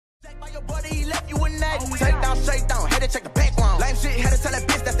180. Take down, straight down, had to check the background. Lame shit, had to tell that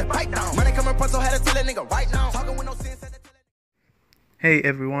bitch that's the pipe down. Money coming from, so had to tell that nigga right now. Talking with no sense, had to tell that. Hey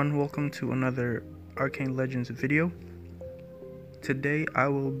everyone, welcome to another Arcane Legends video. Today I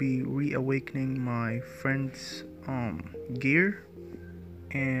will be reawakening my friend's gear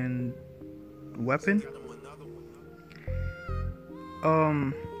and weapon.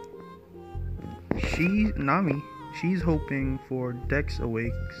 Nami, she's hoping for Dex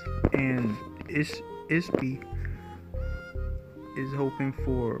Awakes, and Ispi is hoping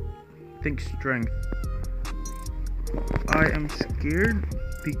for, I think, Strength. I am scared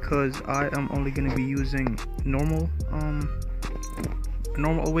because I am only going to be using normal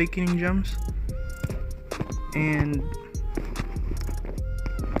awakening gems, and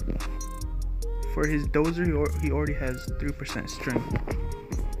for his dozer he already has 3% strength,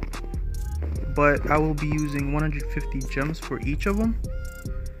 but I will be using 150 gems for each of them.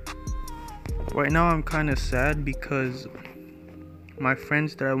 Right now I'm kind of sad because my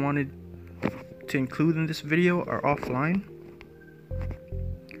friends that I wanted to include in this video are offline,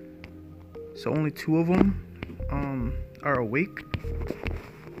 so only 2 of them are awake.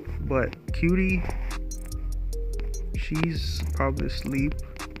 But Cutie, she's probably asleep.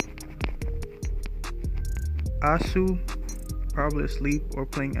 Asu, probably asleep or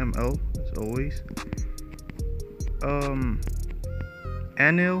playing ML as always.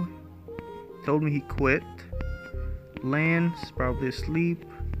 Anil told me he quit. Lan's probably asleep.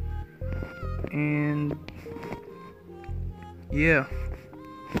 And yeah,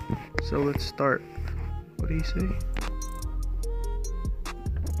 so let's start. What did he say?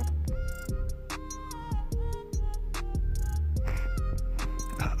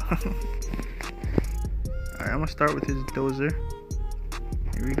 Alright, I'm gonna start with his dozer.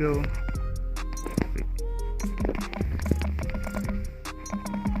 Here we go.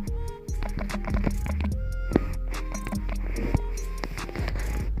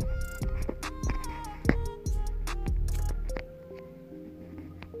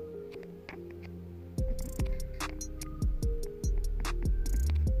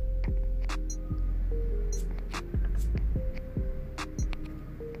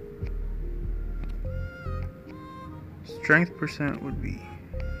 Strength percent would be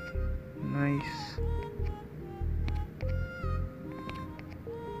nice.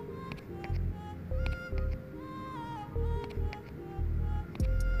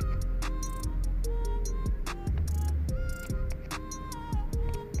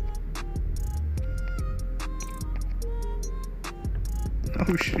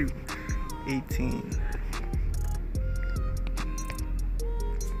 Oh shoot, 18.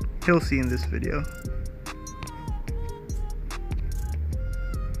 He'll see in this video.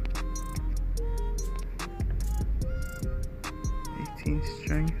 18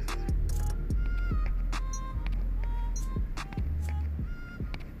 strength.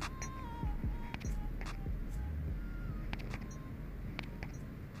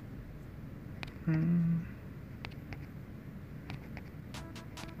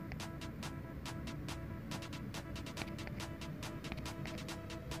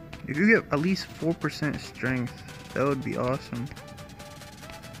 If you get at least 4% strength, that would be awesome.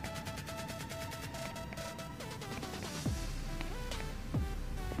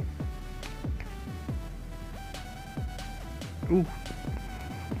 Ooh.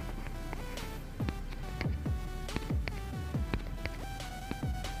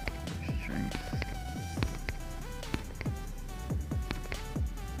 Strength.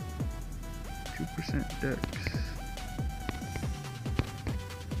 %2 dex.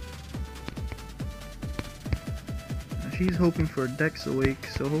 Now she's hoping for a Dex Awake,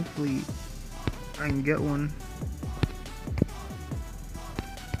 so hopefully I can get one.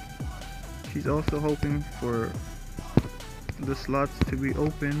 She's also hoping for the slots to be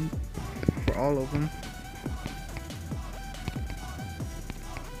open for all of them.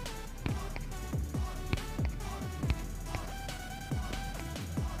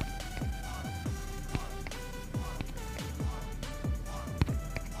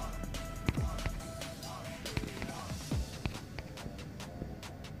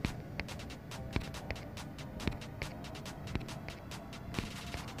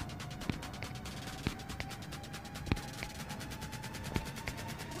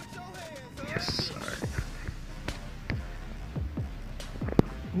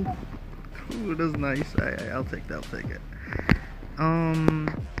 Ooh, that's nice. I'll take that. I'll take it. I'm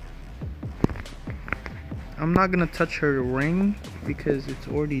not gonna touch her ring because it's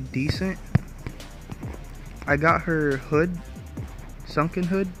already decent. I got her hood, sunken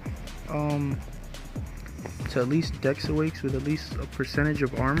hood, to at least Dex Awakes with at least a percentage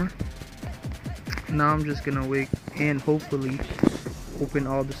of armor. Now I'm just gonna wait and hopefully open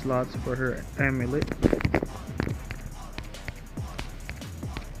all the slots for her amulet.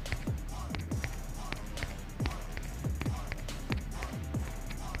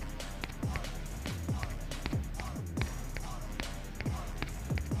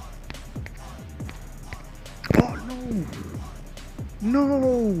 Oh no!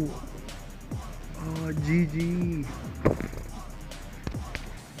 No! Oh, GG.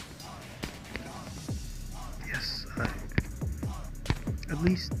 Yes, at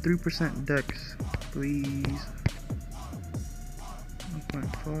least 3% dex, please.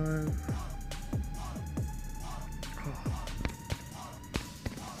 1.5. Oh.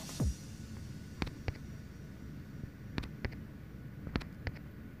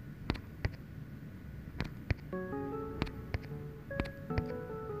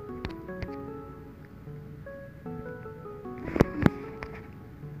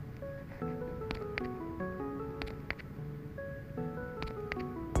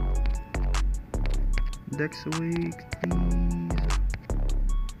 Dex awake, please.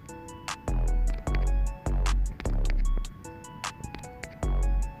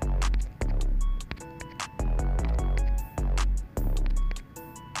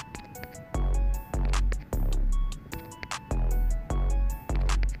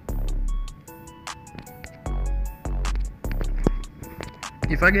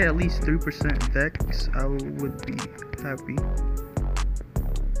 If I get at least 3% dex, I would be happy.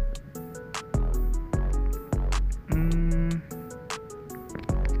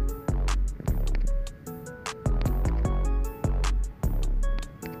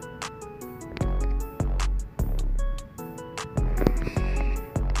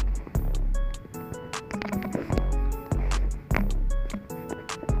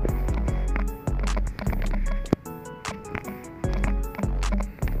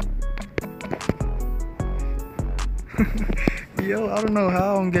 Yo, I don't know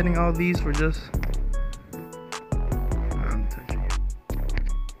how I'm getting all these for just... I'm touching it.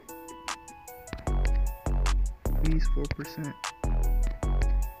 Please, 4%.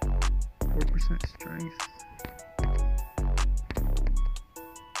 4% strength.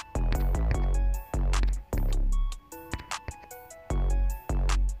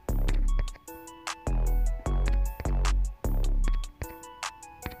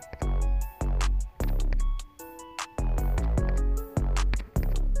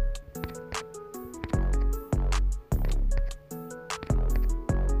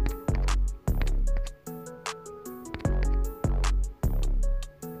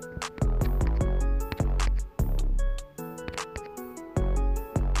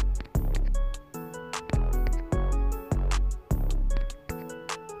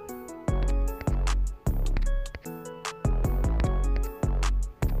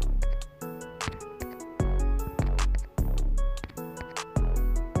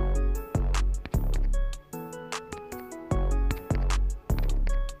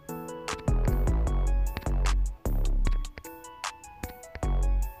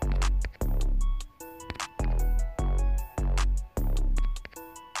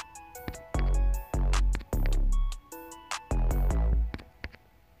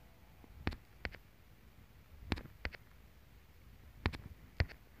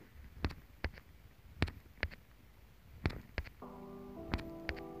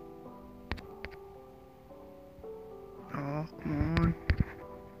 Oh, come on.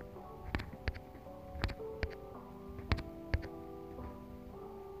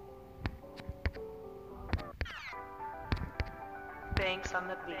 Banks on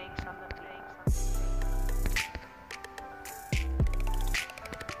the banks on the banks.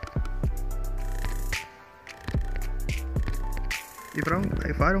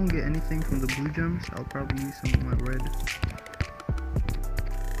 If I don't get anything from the blue gems, I'll probably use some of my red.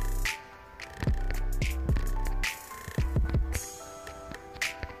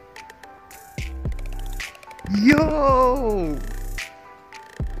 Yo!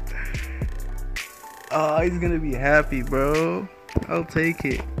 Oh, he's gonna be happy, bro. I'll take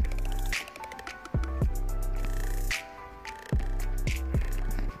it.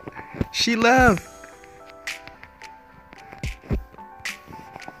 She left.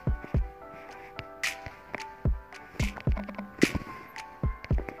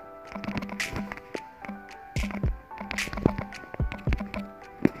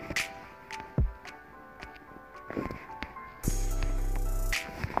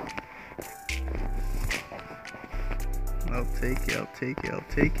 I'll take it, I'll take it, I'll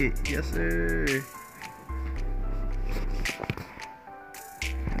take it. Yes, sir.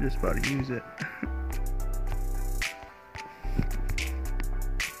 I'm just about to use it.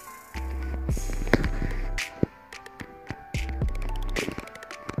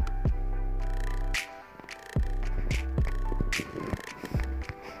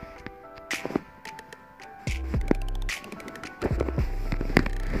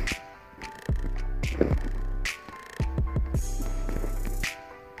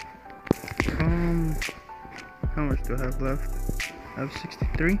 still have left? I have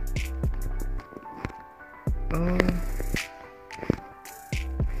 63.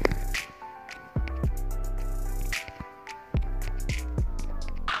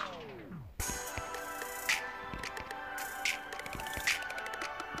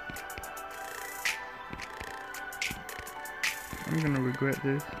 I'm gonna regret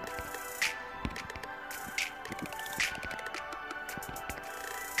this.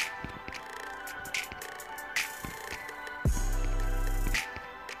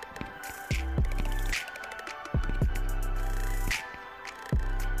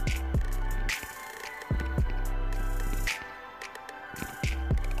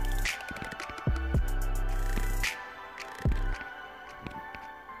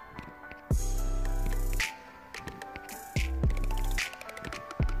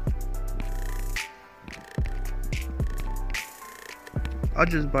 I'll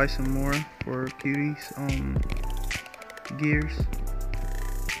just buy some more for Cutie's gears.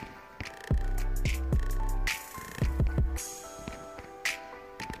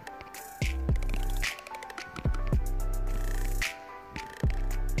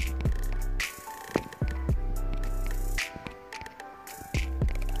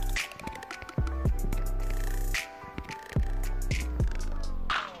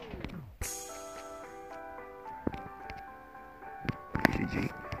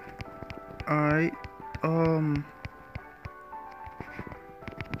 GG. Alright,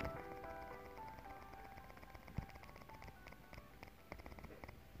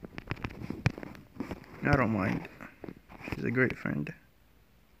 I don't mind. She's a great friend.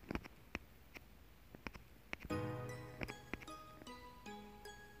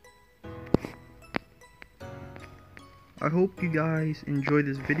 I hope you guys enjoyed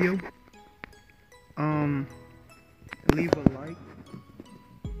this video. Leave a like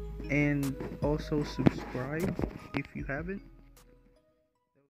and also subscribe if you haven't.